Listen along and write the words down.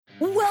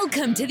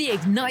Welcome to the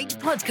Ignite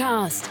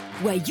podcast,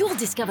 where you'll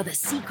discover the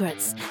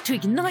secrets to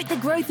ignite the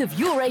growth of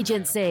your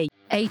agency.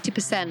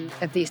 80%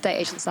 of the estate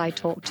agents I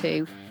talk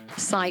to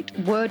cite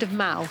word of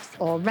mouth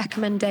or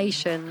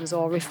recommendations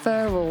or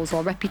referrals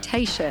or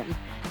reputation.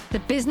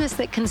 The business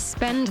that can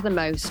spend the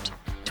most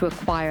to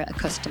acquire a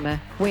customer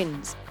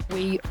wins.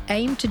 We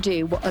aim to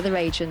do what other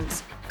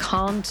agents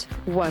can't,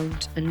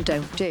 won't, and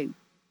don't do.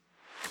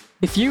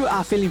 If you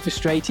are feeling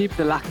frustrated with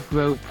the lack of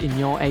growth in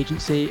your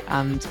agency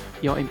and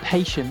you're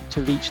impatient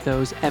to reach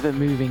those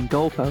ever-moving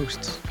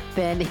goalposts,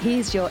 then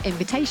here's your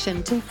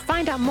invitation to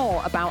find out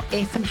more about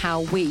if and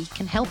how we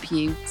can help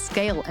you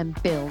scale and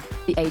build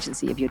the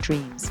agency of your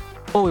dreams.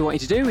 all we want you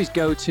to do is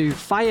go to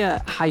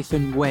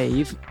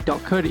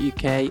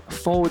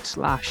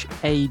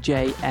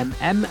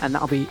fire-wave.co.uk/AJMM, and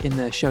that'll be in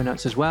the show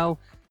notes as well.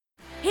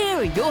 Here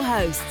are your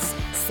hosts,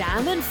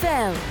 Sam and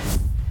Phil.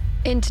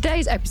 In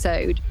today's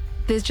episode,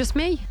 there's just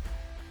me.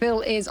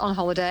 Phil is on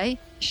holiday,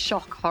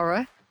 shock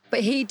horror,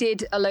 but he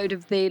did a load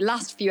of the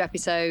last few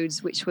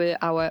episodes, which were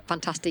our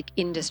fantastic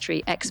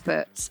industry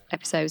experts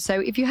episodes.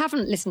 So if you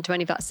haven't listened to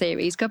any of that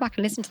series, go back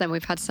and listen to them.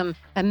 We've had some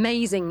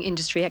amazing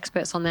industry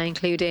experts on there,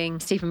 including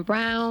Stephen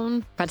Brown,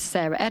 we've had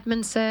Sarah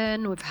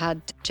Edmondson, we've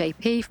had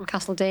JP from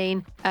Castle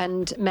Dean,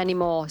 and many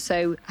more.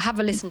 So have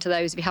a listen to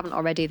those if you haven't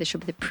already. There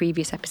should be the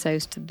previous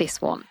episodes to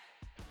this one.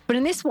 But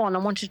in this one, I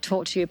wanted to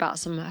talk to you about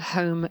some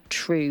home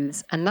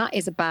truths, and that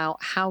is about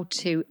how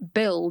to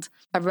build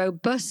a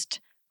robust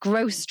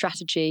growth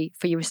strategy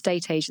for your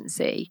estate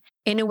agency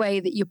in a way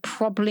that you're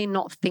probably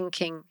not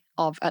thinking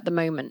of at the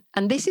moment.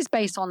 And this is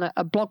based on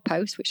a blog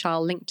post, which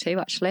I'll link to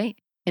actually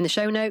in the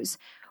show notes,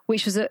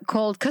 which was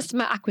called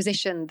Customer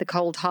Acquisition, the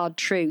Cold Hard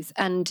Truth.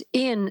 And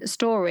Ian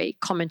Story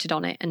commented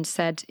on it and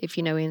said, if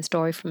you know Ian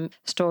Story from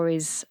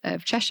Stories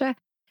of Cheshire,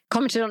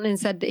 commented on it and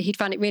said that he'd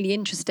found it really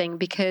interesting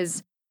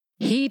because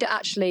he'd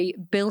actually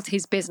built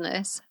his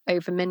business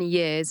over many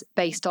years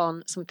based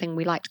on something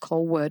we like to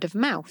call word of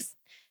mouth.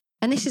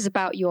 And this is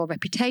about your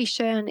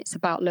reputation. It's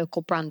about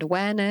local brand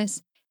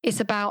awareness. It's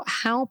about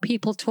how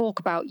people talk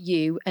about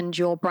you and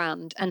your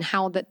brand and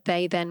how that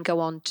they then go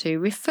on to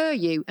refer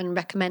you and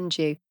recommend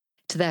you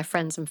to their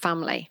friends and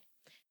family.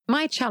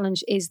 My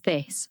challenge is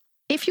this.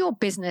 If your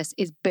business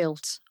is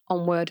built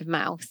on word of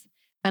mouth,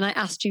 and I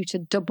asked you to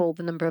double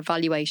the number of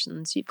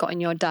valuations you've got in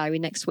your diary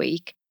next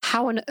week,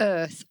 how on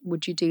earth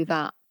would you do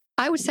that?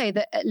 I would say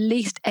that at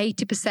least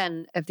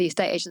 80% of the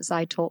estate agents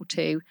I talk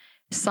to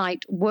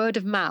cite word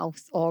of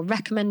mouth or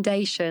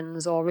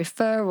recommendations or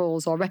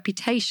referrals or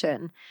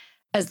reputation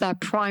as their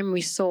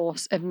primary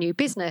source of new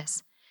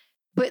business.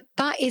 But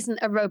that isn't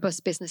a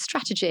robust business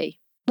strategy.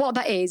 What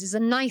that is a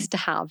nice to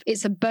have.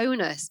 It's a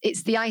bonus.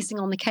 It's the icing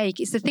on the cake.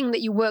 It's the thing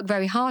that you work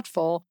very hard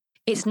for.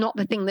 It's not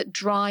the thing that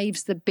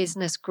drives the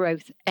business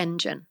growth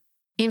engine.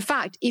 In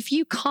fact, if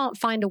you can't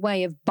find a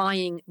way of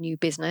buying new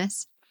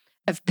business,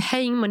 of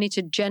paying money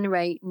to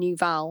generate new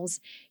vals,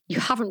 you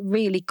haven't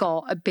really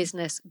got a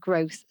business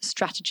growth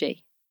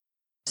strategy.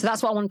 So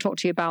that's what I want to talk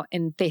to you about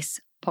in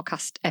this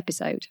podcast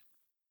episode.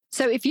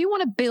 So if you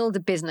want to build a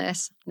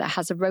business that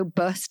has a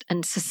robust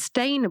and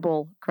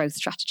sustainable growth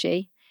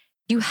strategy,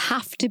 you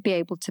have to be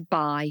able to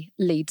buy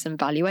leads and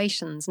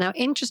valuations. Now,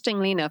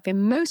 interestingly enough,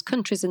 in most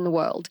countries in the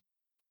world,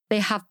 they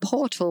have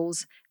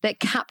portals that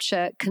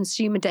capture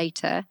consumer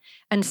data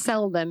and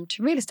sell them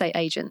to real estate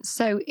agents.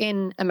 So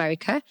in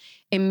America,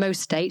 in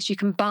most states, you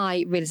can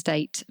buy real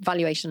estate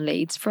valuation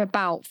leads for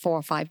about $4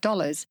 or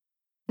 $5.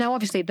 Now,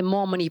 obviously, the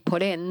more money you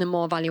put in, the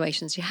more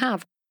valuations you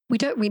have. We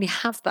don't really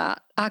have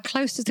that. Our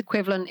closest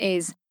equivalent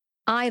is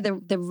either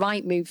the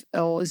Rightmove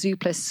or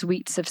Zoopla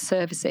suites of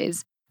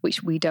services,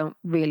 which we don't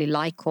really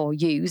like or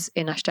use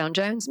in Ashdown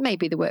Jones.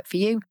 Maybe they work for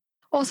you.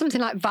 Or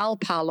something like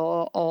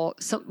Valpal or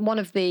one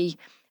of the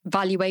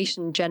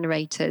valuation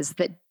generators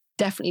that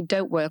definitely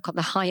don't work on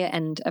the higher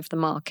end of the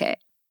market.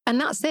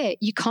 And that's it.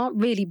 You can't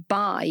really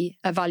buy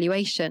a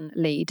valuation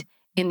lead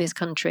in this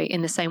country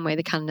in the same way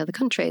they can in other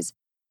countries.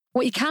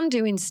 What you can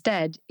do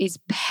instead is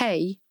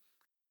pay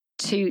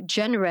to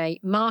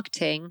generate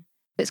marketing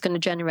that's going to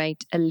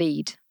generate a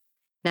lead.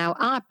 Now,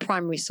 our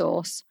primary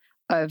source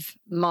of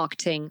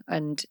marketing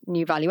and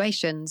new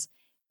valuations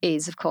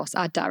is, of course,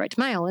 our direct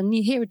mail. And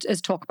you hear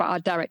us talk about our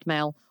direct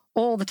mail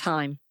all the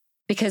time,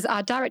 because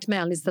our direct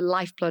mail is the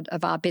lifeblood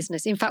of our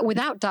business. In fact,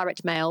 without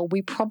direct mail,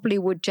 we probably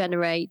would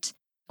generate,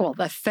 well,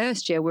 the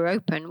first year we're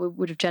open, we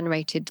would have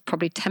generated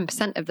probably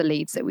 10% of the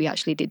leads that we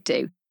actually did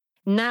do.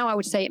 Now I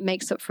would say it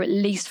makes up for at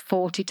least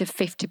 40 to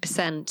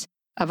 50%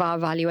 of our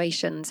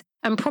valuations,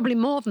 and probably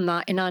more than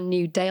that in our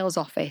new Dales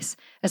office.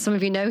 As some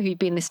of you know who've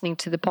been listening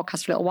to the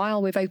podcast for a little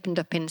while, we've opened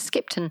up in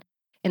Skipton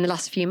in the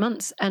last few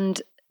months,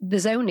 and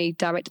there's only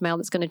direct mail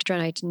that's going to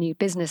generate a new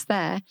business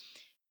there.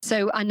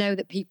 So I know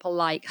that people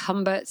like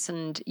Humberts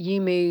and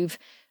YouMove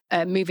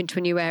move into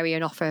a new area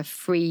and offer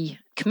free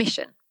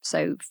commission.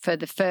 So for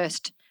the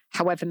first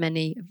however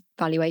many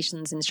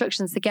valuations and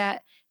instructions they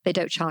get, they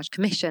don't charge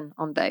commission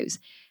on those.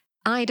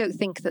 I don't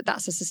think that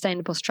that's a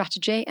sustainable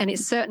strategy, and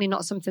it's certainly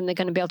not something they're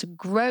going to be able to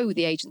grow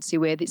the agency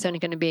with. It's only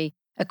going to be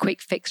a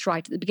quick fix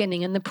right at the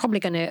beginning, and they're probably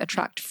going to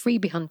attract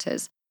freebie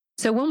hunters.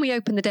 So when we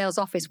opened the Dales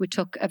office, we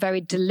took a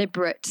very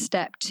deliberate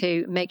step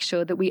to make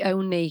sure that we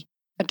only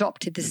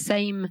adopted the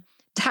same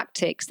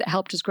tactics that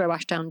helped us grow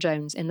Ashdown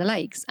Jones in the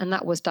Lakes, and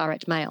that was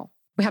direct mail.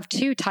 We have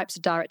two types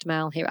of direct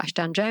mail here at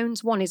Ashdown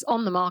Jones. One is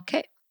on the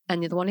market,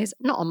 and the other one is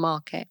not on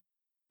market.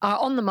 Our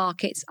on the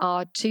markets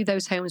are to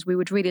those homes we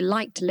would really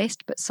like to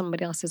list, but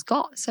somebody else has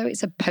got. So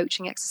it's a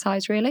poaching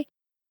exercise, really.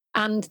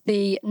 And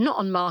the not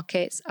on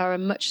markets are a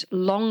much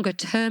longer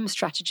term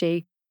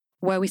strategy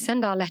where we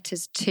send our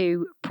letters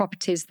to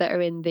properties that are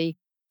in the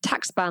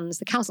tax bands,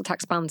 the council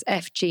tax bands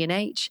F, G and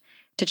H,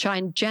 to try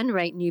and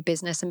generate new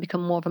business and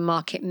become more of a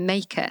market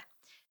maker.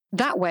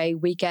 That way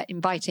we get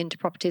invited into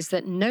properties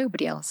that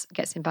nobody else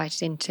gets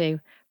invited into,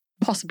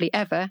 possibly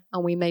ever,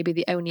 and we may be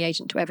the only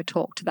agent to ever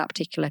talk to that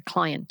particular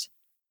client.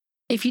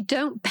 If you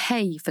don't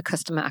pay for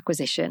customer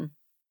acquisition,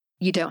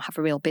 you don't have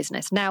a real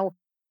business. Now,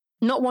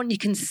 not one you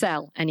can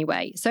sell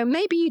anyway. So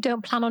maybe you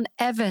don't plan on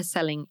ever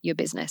selling your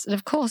business. And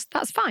of course,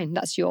 that's fine.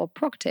 That's your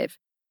prerogative.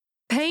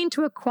 Paying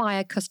to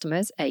acquire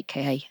customers,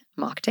 aka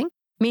marketing,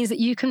 means that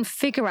you can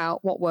figure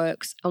out what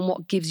works and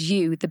what gives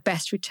you the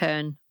best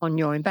return on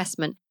your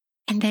investment.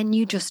 And then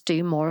you just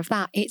do more of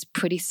that. It's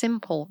pretty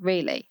simple,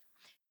 really.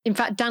 In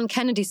fact, Dan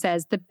Kennedy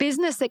says the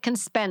business that can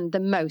spend the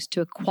most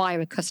to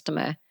acquire a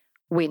customer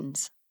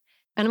wins.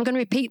 And I'm going to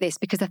repeat this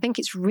because I think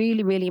it's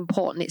really, really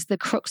important. It's the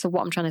crux of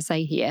what I'm trying to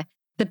say here.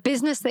 The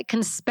business that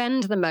can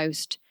spend the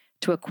most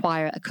to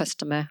acquire a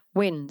customer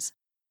wins.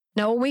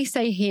 Now, what we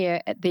say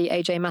here at the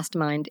AJ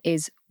Mastermind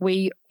is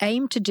we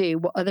aim to do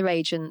what other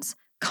agents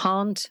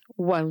can't,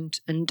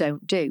 won't, and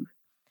don't do.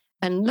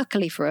 And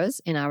luckily for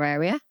us in our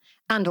area,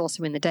 and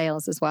also in the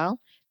Dales as well,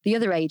 the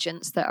other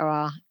agents that are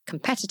our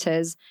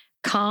competitors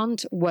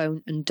can't,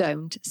 won't, and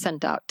don't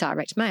send out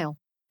direct mail.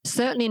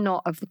 Certainly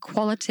not of the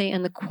quality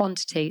and the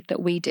quantity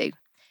that we do.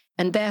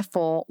 And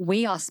therefore,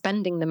 we are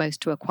spending the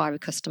most to acquire a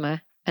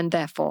customer, and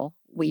therefore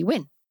we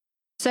win.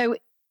 So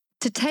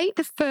to take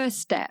the first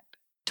step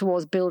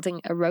towards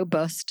building a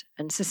robust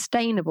and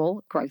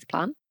sustainable growth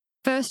plan,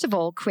 first of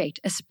all, create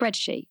a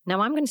spreadsheet.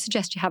 Now, I'm going to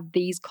suggest you have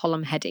these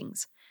column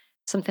headings,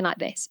 something like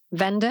this: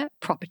 vendor,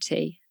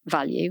 property,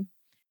 value,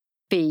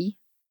 fee,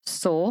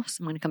 source,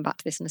 I'm going to come back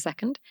to this in a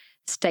second,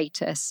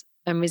 status,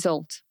 and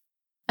result.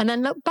 And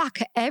then look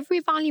back at every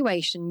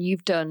valuation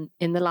you've done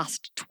in the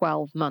last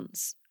 12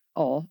 months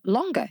or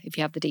longer if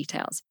you have the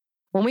details.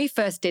 When we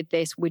first did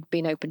this, we'd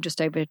been open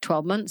just over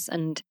 12 months.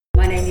 And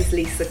my name is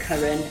Lisa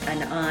Curran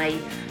and I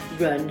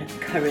run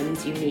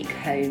Curran's Unique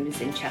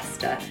Homes in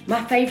Chester.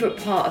 My favourite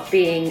part of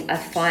being a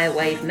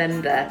Firewave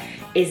member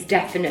is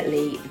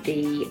definitely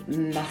the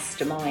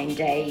mastermind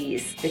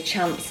days. The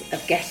chance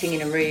of getting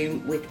in a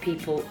room with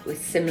people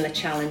with similar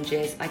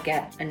challenges, I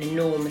get an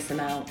enormous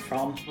amount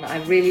from.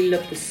 I really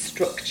love the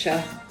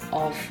structure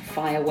of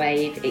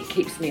Firewave. It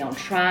keeps me on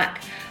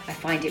track. I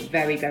find it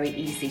very, very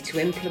easy to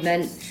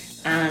implement.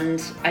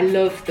 And I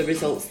love the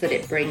results that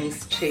it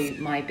brings to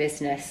my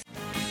business.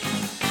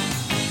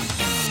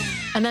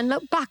 And then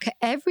look back at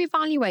every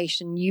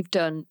valuation you've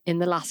done in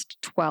the last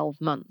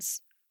 12 months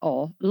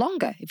or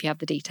longer if you have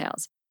the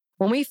details.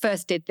 When we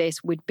first did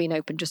this, we'd been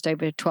open just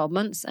over 12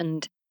 months.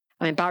 And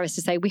I'm embarrassed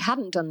to say we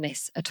hadn't done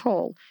this at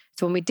all.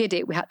 So when we did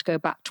it, we had to go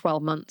back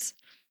 12 months.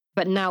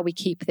 But now we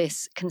keep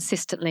this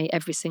consistently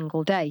every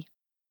single day.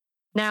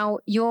 Now,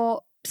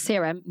 your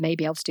CRM may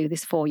be able to do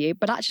this for you,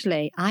 but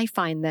actually I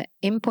find that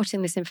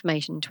inputting this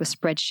information into a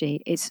spreadsheet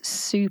is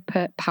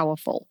super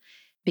powerful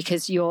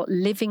because you're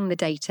living the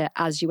data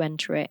as you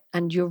enter it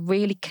and you're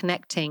really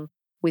connecting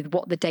with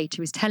what the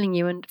data is telling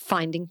you and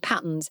finding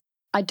patterns.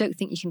 I don't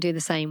think you can do the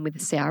same with the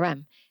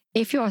CRM.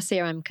 If your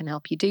CRM can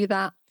help you do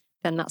that,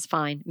 then that's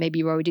fine. Maybe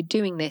you're already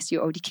doing this,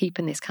 you're already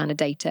keeping this kind of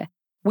data.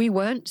 We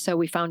weren't, so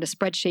we found a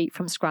spreadsheet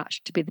from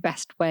scratch to be the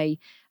best way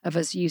of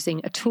us using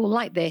a tool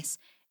like this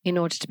in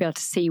order to be able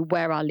to see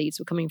where our leads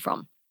were coming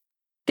from.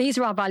 These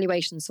are our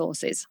valuation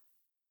sources: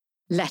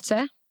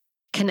 letter,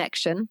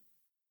 connection,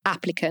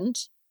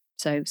 applicant,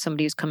 so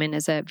somebody who's come in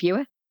as a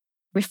viewer,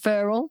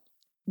 referral,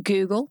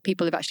 Google,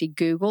 people who've actually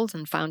Googled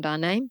and found our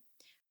name,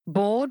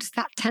 boards,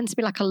 that tends to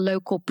be like a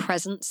local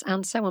presence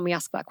answer when we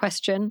ask that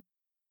question,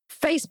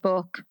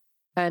 Facebook,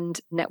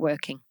 and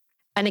networking.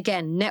 And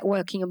again,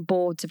 networking and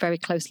boards are very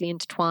closely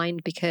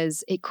intertwined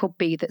because it could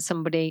be that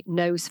somebody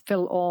knows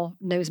Phil or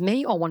knows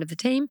me or one of the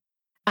team,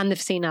 and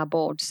they've seen our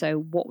board. So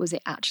what was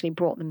it actually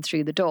brought them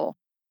through the door?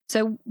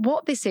 So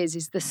what this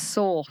is the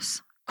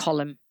source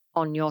column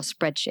on your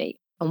spreadsheet.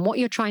 And what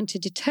you're trying to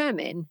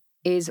determine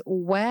is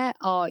where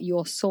are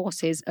your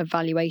sources of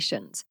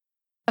valuations.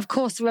 Of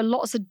course, there are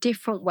lots of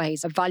different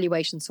ways a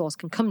valuation source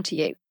can come to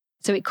you.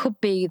 So it could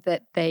be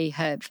that they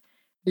have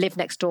lived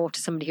next door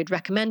to somebody who'd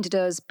recommended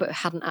us, but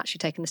hadn't actually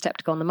taken the step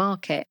to go on the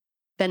market.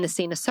 Then they've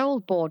seen a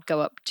sold board go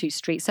up 2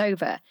 streets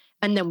over.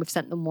 And then we've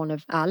sent them one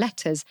of our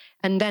letters.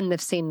 And then they've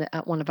seen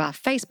one of our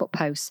Facebook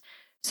posts.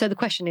 So the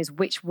question is,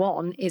 which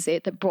one is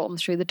it that brought them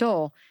through the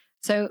door?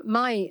 So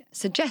my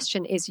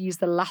suggestion is use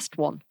the last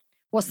one.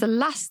 What's the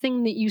last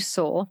thing that you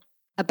saw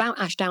about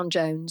Ashdown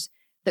Jones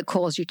that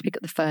caused you to pick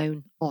up the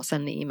phone or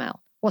send the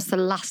email? What's the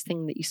last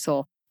thing that you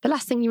saw? The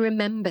last thing you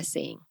remember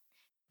seeing?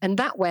 And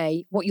that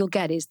way, what you'll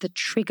get is the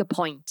trigger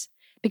point,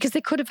 because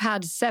they could have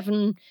had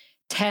 7,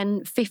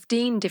 10,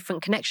 15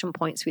 different connection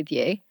points with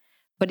you,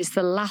 but it's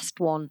the last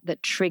one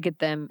that triggered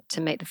them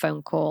to make the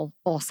phone call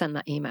or send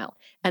that email.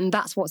 And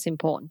that's what's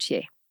important to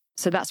you.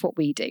 So that's what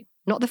we do.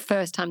 Not the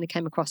first time they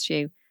came across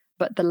you,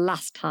 but the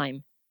last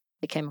time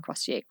they came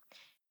across you.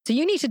 So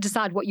you need to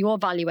decide what your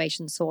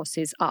valuation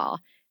sources are,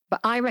 but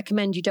I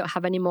recommend you don't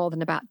have any more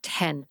than about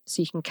 10,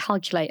 so you can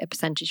calculate a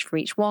percentage for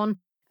each one,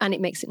 and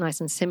it makes it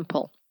nice and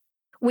simple.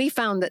 We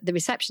found that the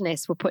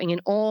receptionists were putting in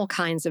all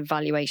kinds of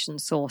valuation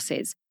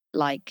sources,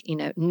 like,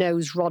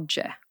 knows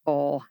Roger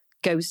or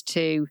goes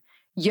to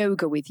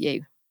yoga with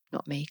you.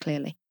 Not me,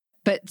 clearly.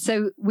 But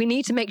so we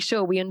need to make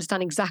sure we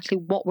understand exactly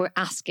what we're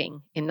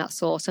asking in that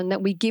source and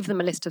that we give them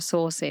a list of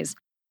sources.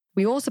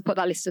 We also put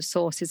that list of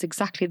sources,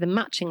 exactly the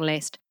matching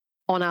list,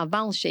 on our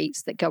val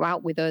sheets that go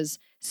out with us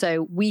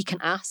so we can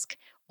ask,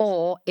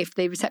 or if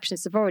the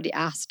receptionists have already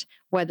asked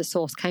where the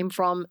source came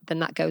from, then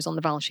that goes on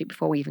the val sheet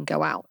before we even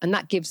go out. And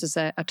that gives us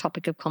a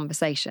topic of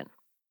conversation.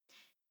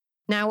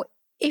 Now,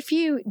 if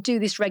you do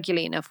this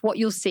regularly enough, what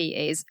you'll see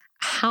is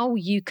how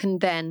you can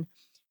then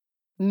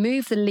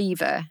move the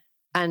lever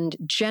and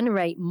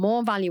generate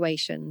more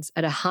valuations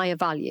at a higher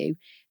value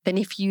than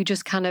if you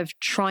just kind of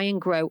try and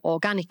grow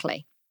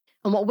organically.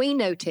 And what we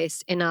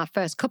noticed in our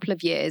first couple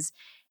of years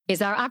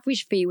is our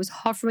average fee was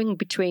hovering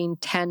between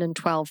 10 and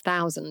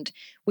 12,000,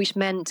 which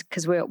meant,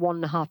 because we're at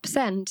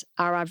 1.5%,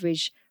 our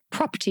average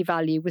property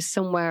value was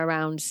somewhere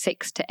around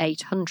 6 to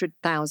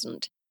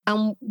 800,000.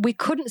 And we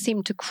couldn't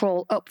seem to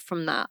crawl up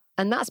from that.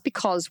 And that's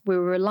because we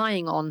were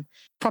relying on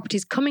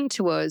properties coming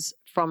to us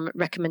from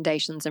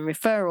recommendations and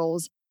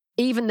referrals.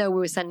 Even though we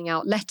were sending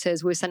out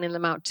letters, we were sending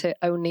them out to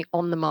only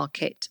on the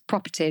market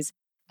properties.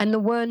 And there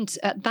weren't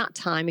at that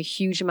time a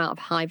huge amount of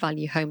high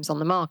value homes on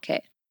the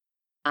market.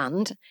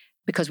 And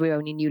because we were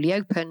only newly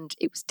opened,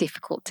 it was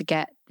difficult to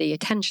get the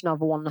attention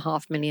of a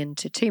 1.5 million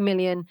to 2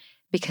 million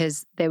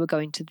because they were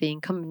going to the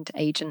incumbent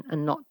agent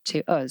and not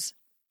to us.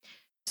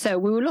 So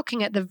we were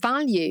looking at the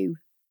value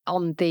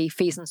on the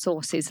fees and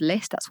sources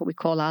list, that's what we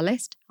call our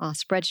list, our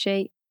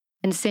spreadsheet,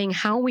 and seeing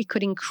how we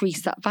could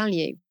increase that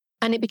value.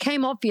 And it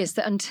became obvious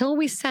that until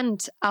we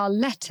sent our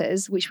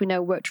letters, which we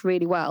know worked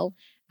really well,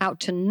 out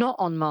to not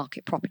on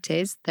market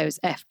properties, those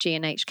F, G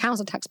and H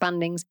council tax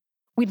bandings,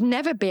 we'd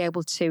never be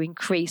able to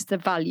increase the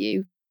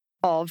value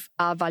of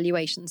our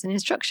valuations and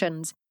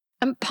instructions.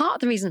 And part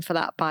of the reason for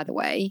that, by the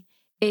way,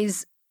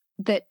 is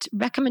that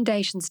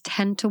recommendations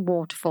tend to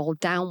waterfall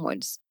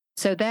downwards.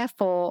 So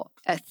therefore,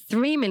 a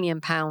 £3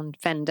 million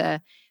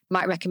vendor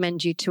might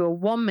recommend you to a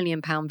 £1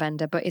 million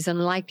vendor, but is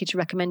unlikely to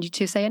recommend you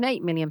to, say, an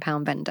 £8 million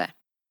vendor,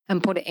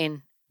 and put it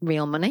in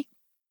real money.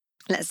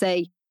 Let's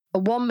say a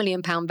 £1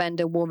 million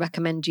vendor will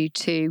recommend you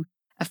to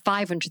a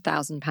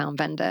 £500,000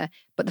 vendor,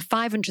 but the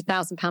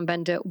 £500,000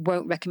 vendor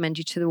won't recommend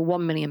you to the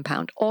 £1 million.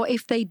 Or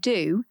if they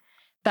do,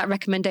 that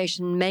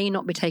recommendation may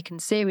not be taken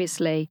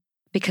seriously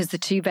because the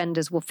two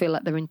vendors will feel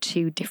like they're in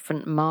two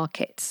different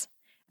markets.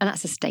 And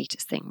that's a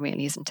status thing,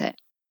 really, isn't it?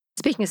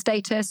 Speaking of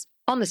status,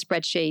 on the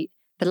spreadsheet,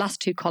 the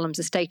last two columns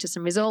are status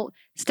and result.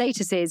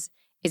 Status is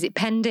it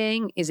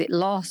pending? Is it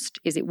lost?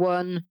 Is it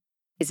won?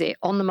 Is it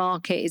on the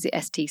market? Is it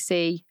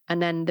STC?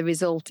 And then the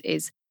result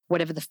is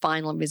whatever the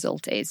final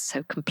result is,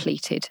 so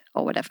completed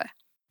or whatever.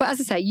 But as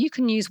I say, you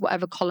can use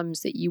whatever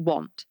columns that you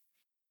want.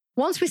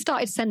 Once we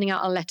started sending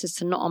out our letters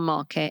to not on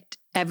market,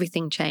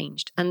 everything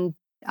changed. And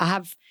I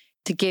have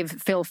to give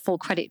Phil full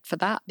credit for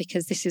that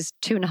because this is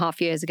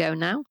 2.5 years ago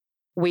now.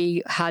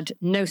 We had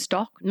no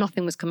stock,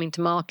 nothing was coming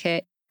to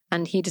market,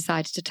 and he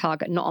decided to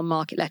target not on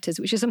market letters,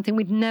 which is something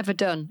we'd never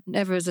done,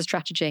 never as a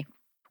strategy.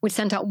 We'd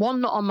sent out one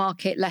not on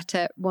market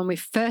letter when we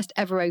first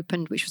ever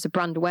opened, which was a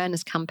brand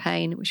awareness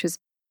campaign, which was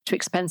too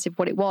expensive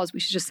what it was,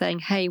 which is just saying,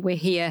 hey, we're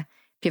here.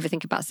 If you ever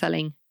think about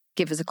selling,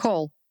 give us a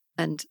call.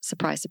 And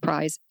surprise,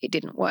 surprise, it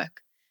didn't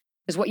work.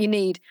 Because what you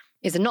need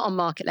is a not on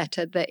market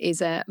letter that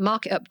is a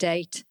market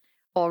update,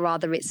 or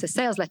rather it's a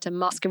sales letter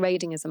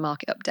masquerading as a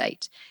market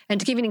update. And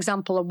to give you an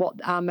example of what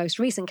our most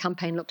recent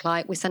campaign looked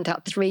like, we sent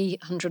out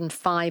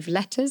 305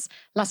 letters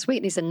last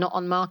week. These are not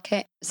on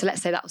market. So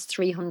let's say that was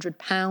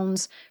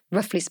 £300,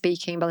 roughly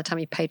speaking, by the time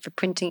you paid for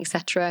printing,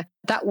 etc.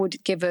 That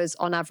would give us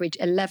on average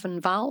 11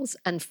 vals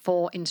and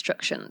 4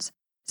 instructions.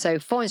 So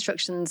 4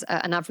 instructions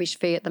at an average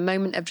fee at the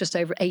moment of just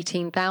over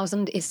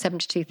 18,000 is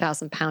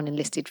 £72,000 in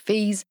listed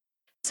fees.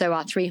 So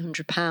our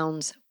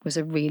 £300 was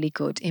a really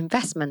good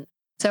investment.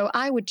 So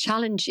I would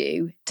challenge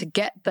you to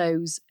get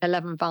those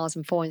 11 vals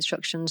and 4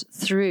 instructions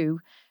through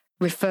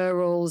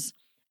referrals,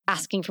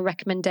 asking for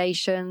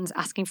recommendations,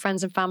 asking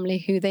friends and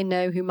family who they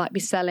know who might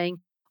be selling,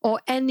 or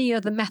any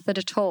other method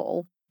at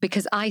all,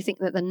 because I think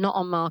that the not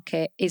on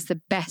market is the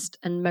best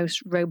and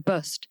most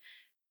robust,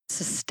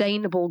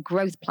 sustainable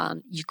growth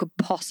plan you could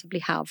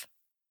possibly have.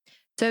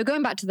 So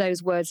going back to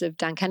those words of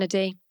Dan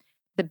Kennedy,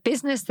 the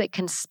business that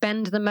can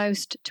spend the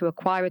most to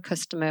acquire a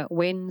customer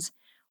wins.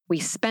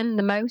 We spend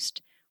the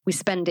most. We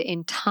spend it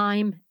in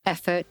time,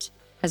 effort,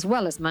 as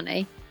well as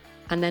money.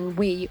 And then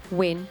we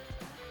win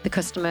the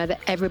customer that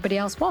everybody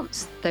else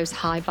wants, those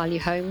high value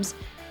homes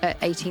at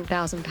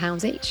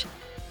 £18,000 each.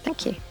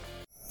 Thank you.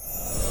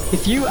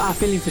 If you are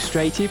feeling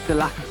frustrated with the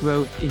lack of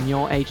growth in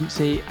your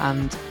agency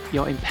and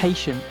you're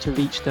impatient to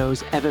reach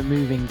those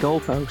ever-moving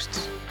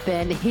goalposts,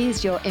 then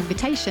here's your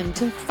invitation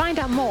to find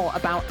out more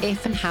about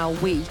if and how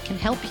we can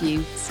help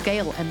you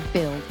scale and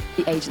build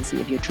the agency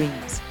of your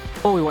dreams.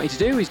 all we want you to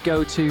do is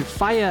go to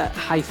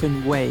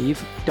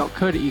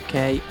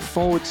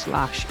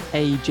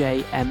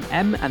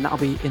fire-wave.co.uk/AJMM, and that'll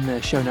be in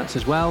the show notes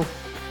as well,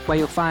 where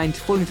you'll find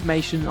full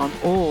information on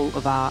all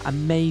of our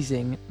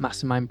amazing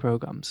mastermind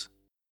programs.